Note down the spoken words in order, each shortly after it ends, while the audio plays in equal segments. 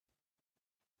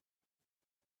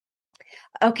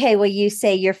Okay, will you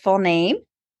say your full name?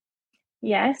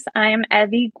 Yes, I am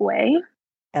Evie Guay.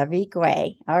 Evie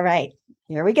Guay. All right,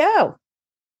 here we go.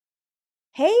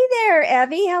 Hey there,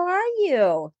 Evie. How are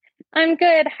you? I'm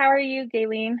good. How are you,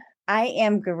 Gayleen? I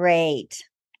am great.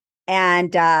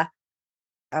 And oh,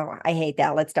 I hate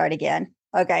that. Let's start again.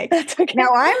 Okay. That's okay. Now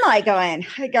I'm like going,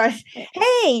 I goes,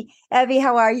 hey, Evie,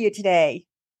 how are you today?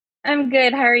 I'm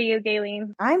good. How are you,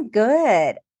 Gayleen? I'm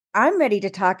good. I'm ready to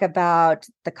talk about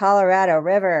the Colorado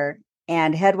River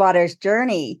and Headwaters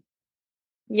journey,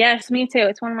 Yes, me too.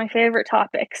 It's one of my favorite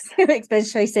topics.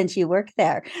 especially since you work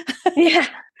there. Yeah.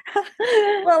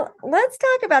 Well, let's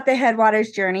talk about the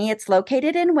Headwaters journey. It's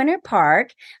located in Winter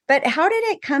Park, but how did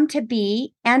it come to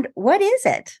be and what is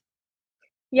it?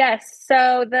 Yes.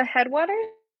 So the Headwaters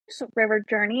River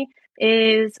Journey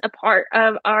is a part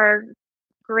of our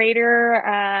greater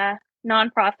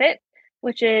nonprofit,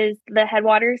 which is the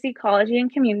Headwaters Ecology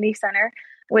and Community Center,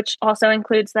 which also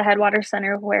includes the Headwaters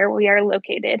Center where we are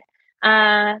located.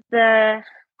 The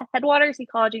Headwaters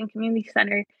Ecology and Community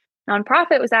Center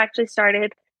nonprofit was actually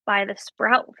started by the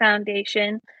Sprout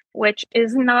Foundation, which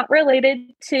is not related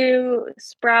to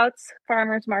Sprouts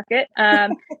Farmers Market.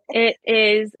 It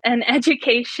is an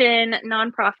education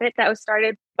nonprofit that was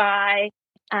started by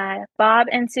Bob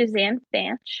and Suzanne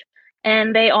Fanch,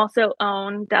 and they also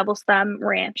own Devil's Thumb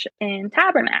Ranch in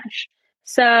Tabernash.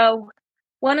 So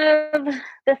one of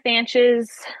the Fanches,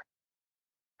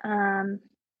 um,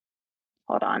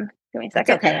 hold on, give me a That's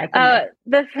second. okay. I can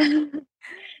wait. The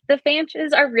the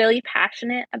Fanches are really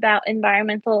passionate about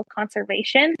environmental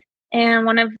conservation, and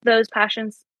one of those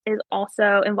passions is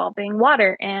also involving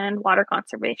water and water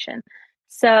conservation.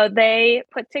 So they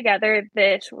put together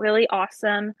this really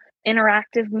awesome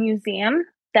interactive museum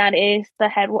that is the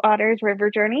Headwaters River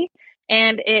Journey,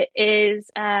 and it is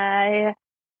a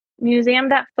museum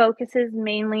that focuses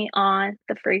mainly on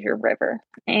the Fraser River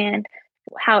and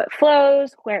how it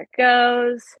flows, where it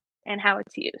goes, and how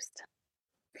it's used.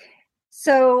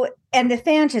 So, and the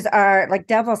Fanches are like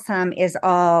Devil's Thumb is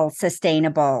all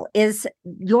sustainable. Is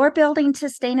your building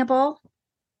sustainable?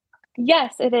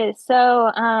 Yes, it is.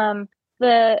 So,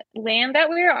 the land that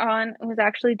we are on was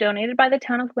actually donated by the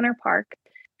town of Winter Park.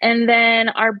 And then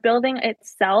our building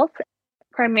itself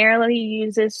primarily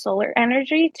uses solar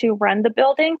energy to run the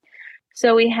building.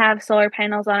 So we have solar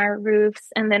panels on our roofs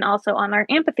and then also on our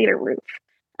amphitheater roof.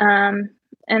 Um,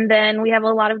 and then uh, we have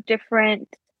a lot of different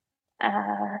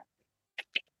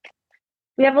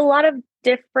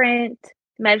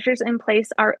measures in place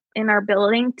are in our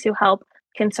building to help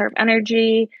conserve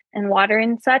energy and water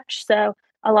and such. So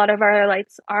a lot of our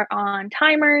lights are on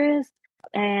timers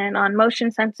and on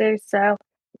motion sensors. So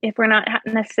if we're not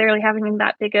necessarily having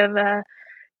that big of a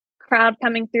crowd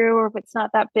coming through, or if it's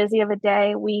not that busy of a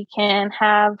day, we can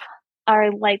have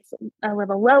our lights a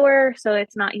little lower so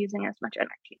it's not using as much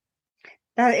energy.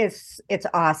 It's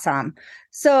awesome.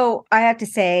 So I have to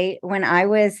say, when I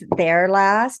was there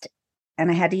last and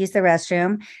I had to use the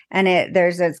restroom, and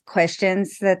there's those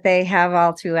questions that they have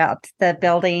all throughout the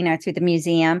building or through the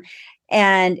museum.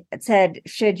 And it said,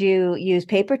 should you use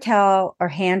paper towel or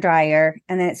hand dryer?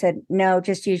 And then it said, no,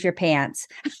 just use your pants.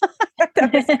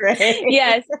 That was great.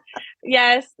 Yes,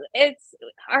 yes,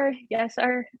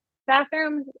 our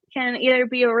bathrooms can either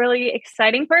be a really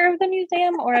exciting part of the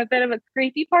museum or a bit of a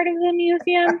creepy part of the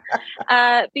museum,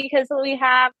 because we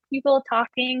have people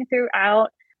talking throughout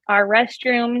our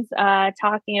restrooms,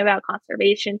 talking about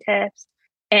conservation tips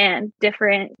and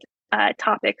different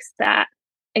topics that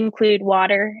include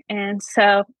water. And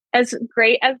so, as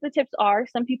great as the tips are,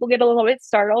 some people get a little bit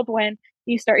startled when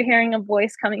you start hearing a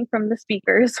voice coming from the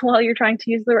speakers while you're trying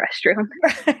to use the restroom.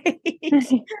 Right.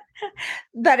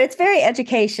 But it's very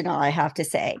educational, I have to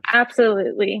say.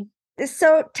 Absolutely.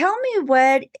 So tell me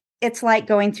what it's like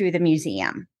going through the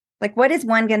museum. Like, what is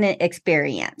one going to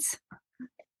experience?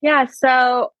 Yeah.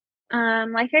 So,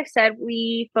 like I said,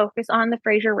 we focus on the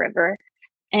Fraser River,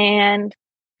 and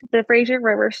the Fraser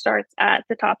River starts at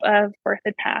the top of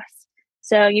Berthoud Pass.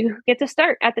 So you get to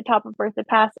start at the top of Berthoud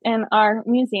Pass in our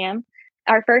museum.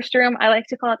 Our first room, I like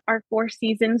to call it our Four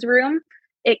Seasons room.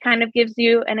 It kind of gives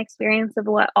you an experience of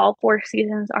what all four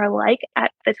seasons are like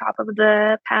at the top of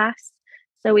the pass.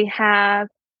 So we have,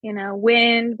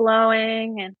 wind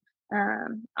blowing and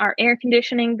our air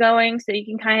conditioning going, so you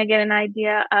can kind of get an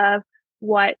idea of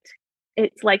what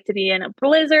it's like to be in a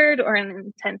blizzard or an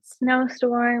intense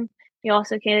snowstorm. You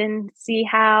also can see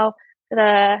how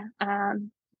the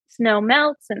snow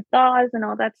melts and thaws and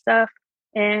all that stuff,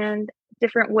 and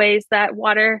different ways that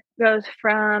water goes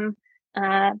from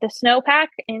the snowpack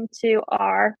into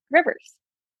our rivers.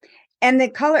 And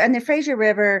the Fraser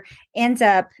River ends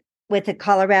up with the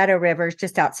Colorado River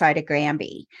just outside of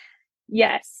Granby.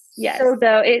 Yes, yes. So,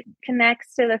 So it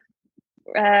connects to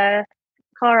the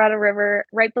Colorado River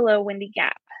right below Windy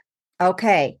Gap.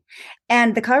 okay.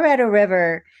 And the Colorado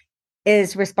River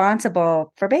is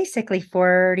responsible for basically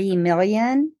 40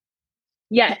 million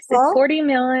Yes, it's people. 40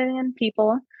 million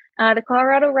people. The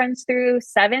Colorado runs through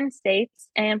 7 states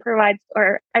and provides,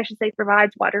 or I should say,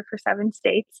 provides water for 7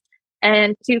 states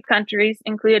and 2 countries,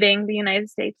 including the United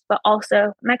States, but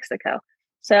also Mexico.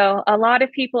 So a lot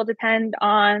of people depend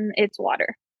on its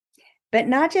water. But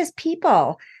not just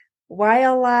people.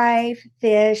 Wildlife,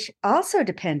 fish also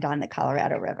depend on the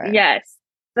Colorado River. Yes,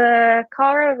 the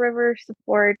Colorado River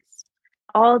supports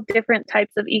all different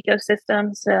types of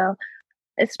ecosystems. So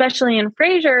especially in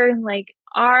Fraser, like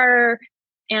our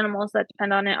animals that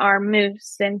depend on it are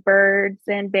moose and birds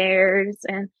and bears.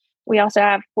 And we also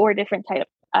have 4 different types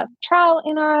of trout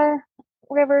in our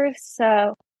rivers.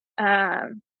 So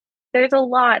um, there's a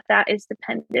lot that is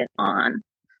dependent on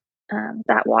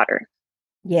that water.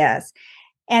 Yes.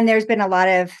 And there's been a lot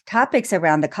of topics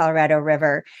around the Colorado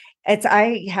River.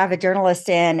 I have a journalist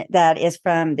in that is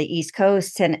from the East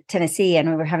Coast, Tennessee, and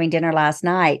we were having dinner last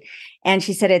night. And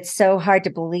she said it's so hard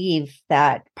to believe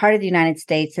that part of the United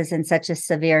States is in such a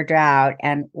severe drought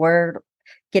and we're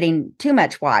getting too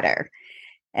much water.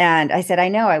 And I said, I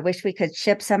know, I wish we could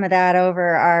ship some of that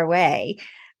over our way.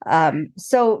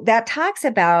 So that talks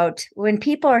about when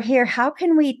people are here, how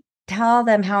can we tell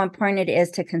them how important it is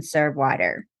to conserve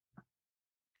water?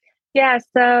 Yeah,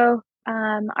 so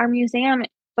our museum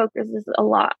focuses a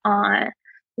lot on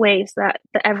ways that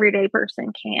the everyday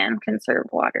person can conserve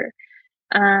water.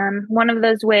 One of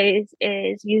those ways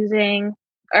is using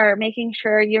or making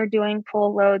sure you're doing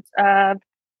full loads of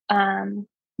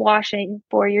washing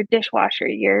for your dishwasher,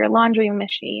 your laundry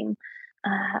machine.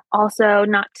 Also,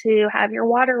 not to have your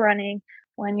water running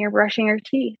when you're brushing your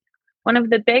teeth. One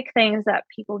of the big things that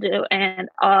people do, and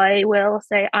I will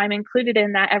say I'm included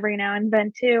in that every now and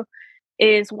then too,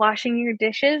 is washing your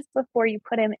dishes before you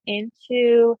put them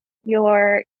into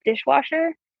your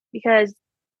dishwasher because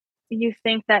you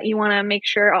think that you want to make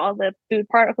sure all the food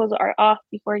particles are off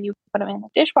before you put them in the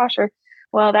dishwasher.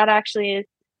 Well, that actually is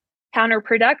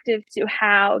counterproductive to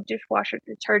how dishwasher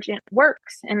detergent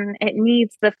works, and it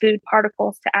needs the food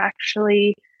particles to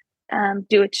actually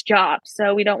do its job.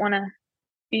 So we don't want to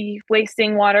be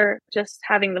wasting water just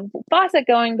having the faucet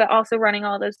going, but also running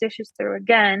all those dishes through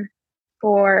again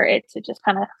for it to just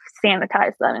kind of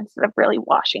sanitize them instead of really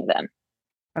washing them.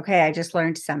 Okay, I just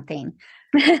learned something.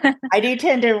 I do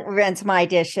tend to rinse my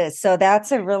dishes, so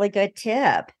that's a really good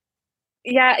tip.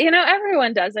 Yeah,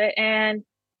 everyone does it, and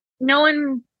no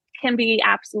one can be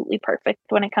absolutely perfect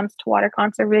when it comes to water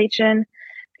conservation.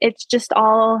 It's just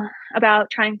all about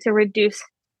trying to reduce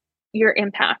your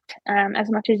impact as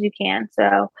much as you can.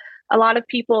 So, a lot of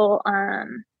people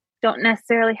don't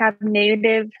necessarily have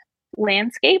native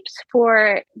landscapes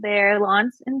for their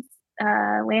lawns and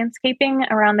landscaping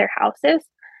around their houses.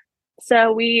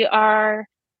 So, we are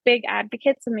big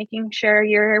advocates of making sure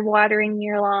you're watering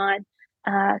your lawn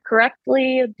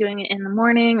correctly, doing it in the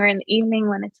morning or in the evening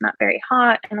when it's not very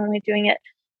hot, and only doing it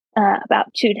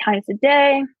about 2 times a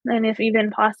day. And if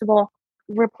even possible,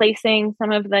 replacing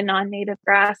some of the non native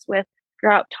grass with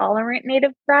drought tolerant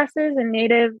native grasses and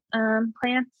native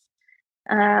plants.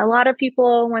 A lot of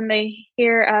people, when they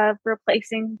hear of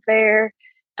replacing their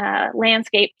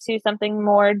landscape to something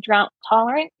more drought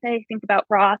tolerant, they think about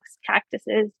rocks,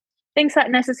 cactuses, things that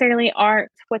necessarily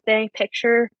aren't what they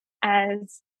picture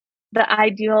as the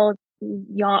ideal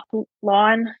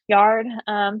lawn yard,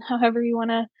 however you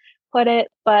want to put it.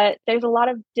 But there's a lot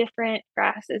of different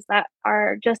grasses that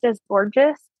are just as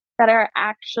gorgeous that are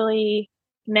actually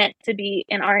meant to be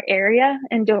in our area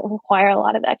and don't require a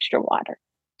lot of extra water.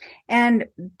 And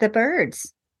the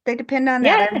birds, they depend on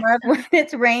that. I Yes. love when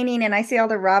it's raining and I see all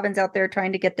the robins out there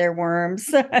trying to get their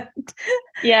worms.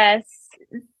 Yes.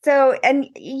 So, and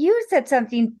you said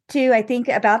something too, I think,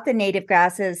 about the native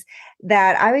grasses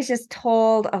that I was just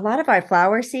told a lot of our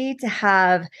flower seeds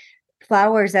have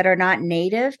flowers that are not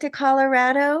native to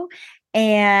Colorado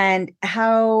and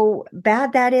how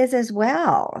bad that is as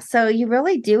well. So, you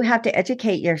really do have to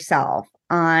educate yourself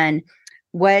on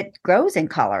what grows in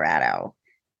Colorado.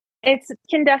 It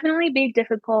can definitely be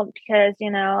difficult because,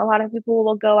 a lot of people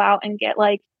will go out and get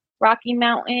like Rocky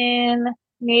Mountain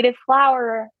native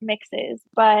flower mixes,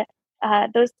 but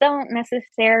those don't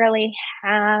necessarily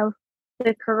have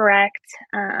the correct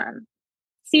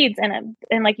seeds in them.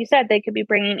 And like you said, they could be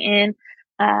bringing in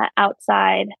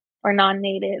outside or non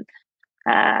native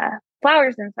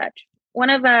flowers and such. One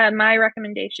of my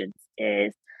recommendations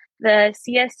is the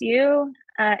CSU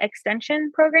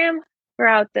extension program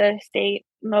throughout the state,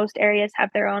 most areas have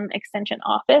their own extension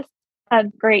office,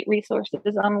 have great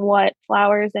resources on what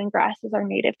flowers and grasses are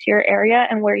native to your area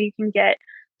and where you can get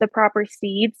the proper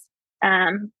seeds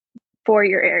um, for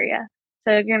your area.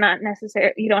 So you're not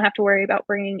necessarily, you don't have to worry about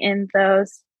bringing in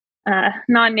those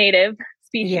non-native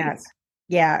species. Yes.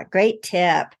 Yeah, great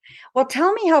tip. Well,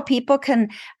 tell me how people can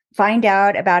find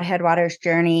out about Headwaters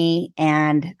Journey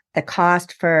and the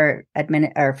cost for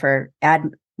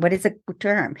what is the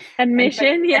term?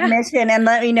 Admission, yeah. Admission, and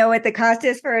let me know what the cost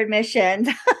is for admission.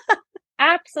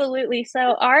 Absolutely.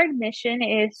 So our admission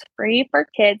is free for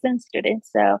kids and students.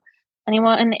 So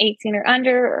anyone 18 or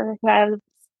under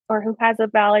or who has a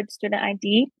valid student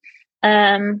ID,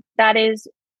 that is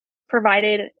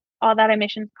provided. All that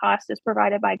admissions cost is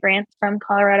provided by grants from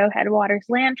Colorado Headwaters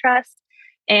Land Trust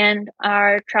and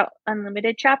our Trout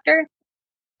Unlimited chapter.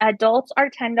 Adults are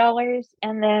 $10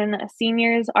 and then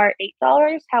seniors are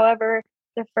 $8. However,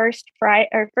 the first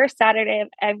Saturday of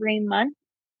every month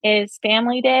is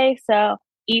family day. So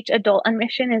each adult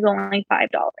admission is only $5.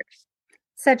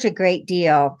 Such a great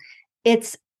deal.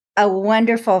 It's a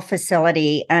wonderful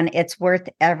facility and it's worth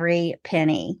every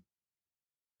penny.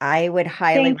 I would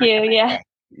highly Thank you. recommend Yeah. it.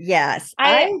 Yes.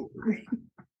 I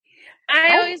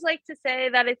always like to say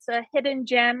that it's a hidden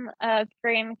gem of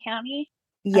Graham County.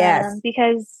 Yes.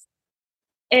 Because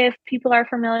if people are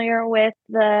familiar with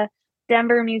the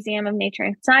Denver Museum of Nature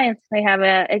and Science, they have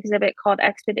an exhibit called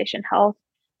Expedition Health.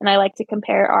 And I like to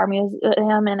compare our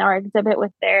museum and our exhibit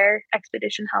with their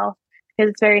Expedition Health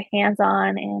because it's very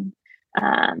hands-on and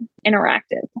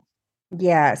interactive.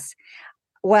 Yes.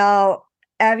 Well,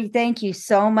 Abby, thank you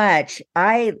so much.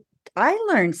 I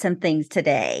learned some things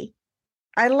today.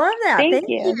 I love that. Thank Thank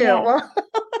you. you. Yeah. Well,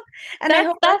 and I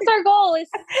hope That's our goal is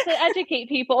to educate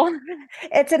people.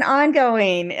 it's an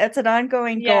ongoing Yes.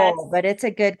 goal, but it's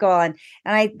a good goal. And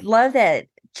I love that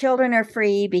children are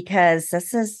free because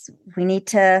we need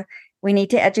to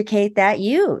educate that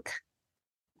youth.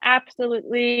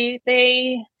 Absolutely.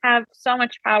 They have so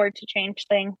much power to change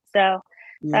things. So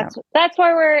Yeah. that's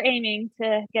why we're aiming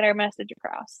to get our message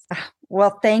across.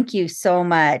 Well, thank you so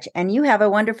much. And you have a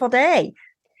wonderful day.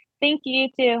 Thank you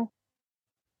too.